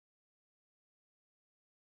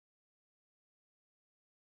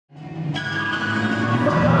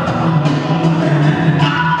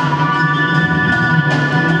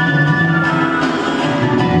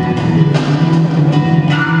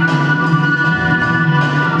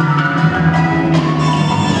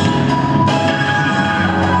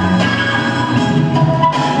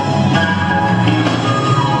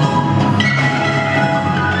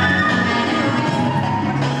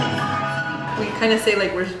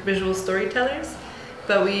visual storytellers,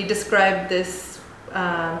 but we describe this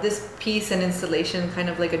this piece and installation kind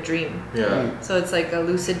of like a dream. Yeah. So it's like a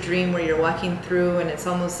lucid dream where you're walking through, and it's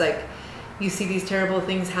almost like you see these terrible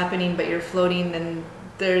things happening, but you're floating, and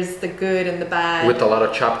there's the good and the bad. With a lot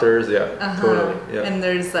of chapters, yeah, totally. Yeah. And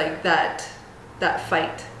there's like that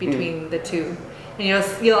fight between the two. And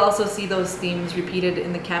you'll also see those themes repeated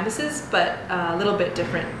in the canvases, but a little bit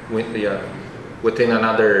different. Within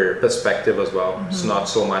another perspective as well. It's not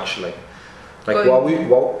so much like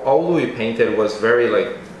all we painted was very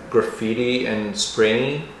like graffiti and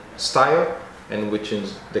spraying style, and which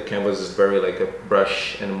is the canvas is very like a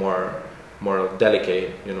brush and more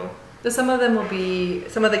delicate, you know. Some of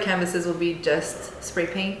the canvases will be just spray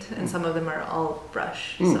paint, and some of them are all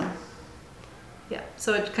brush. So yeah,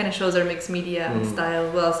 so it kind of shows our mixed media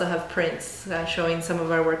style. We'll also have prints showing some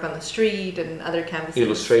of our work on the street and other canvases.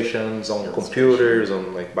 Illustrations on computers,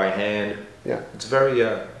 on like by hand. Yeah, it's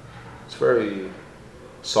very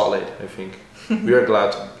solid. I think we are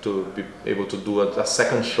glad to be able to do a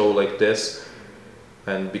second show like this,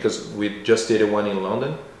 and because we just did one in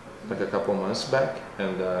London like a couple months back,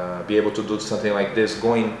 and be able to do something like this,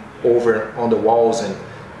 going over on the walls and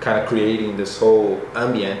kind of creating this whole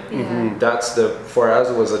ambient. That's for us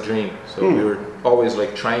it was a dream. So we were always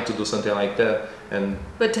like trying to do something like that,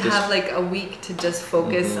 but to have like a week to just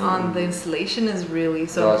focus on the installation is really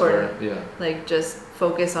so important. Like just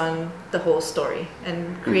focus on the whole story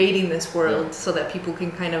and creating this world so that people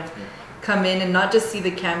can kind of come in and not just see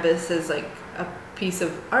the canvas as like a piece of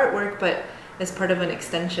artwork, but as part of an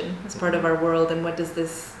extension, as part of our world, and what does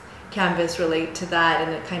this canvas relate to that,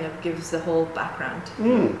 and it kind of gives the whole background.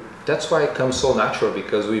 That's why it comes so natural,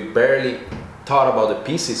 because we barely thought about the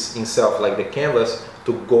pieces itself, like the canvas,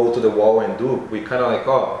 to go to the wall and do. We kind of like,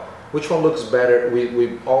 oh, which one looks better?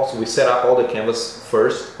 We set up all the canvas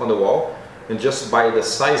first on the wall, and just by the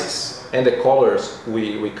sizes and the colors,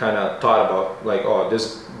 we kind of thought about like, oh,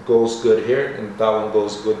 this goes good here and that one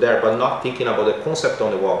goes good there, but not thinking about the concept on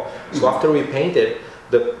the wall. So after we painted,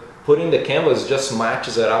 putting the canvas just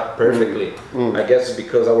matches it up perfectly. I guess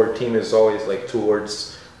because our team is always like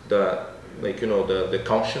towards the, like, you know, the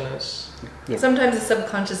consciousness. Sometimes the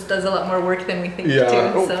subconscious does a lot more work than we think too.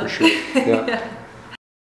 Oh, so. for sure. Yeah.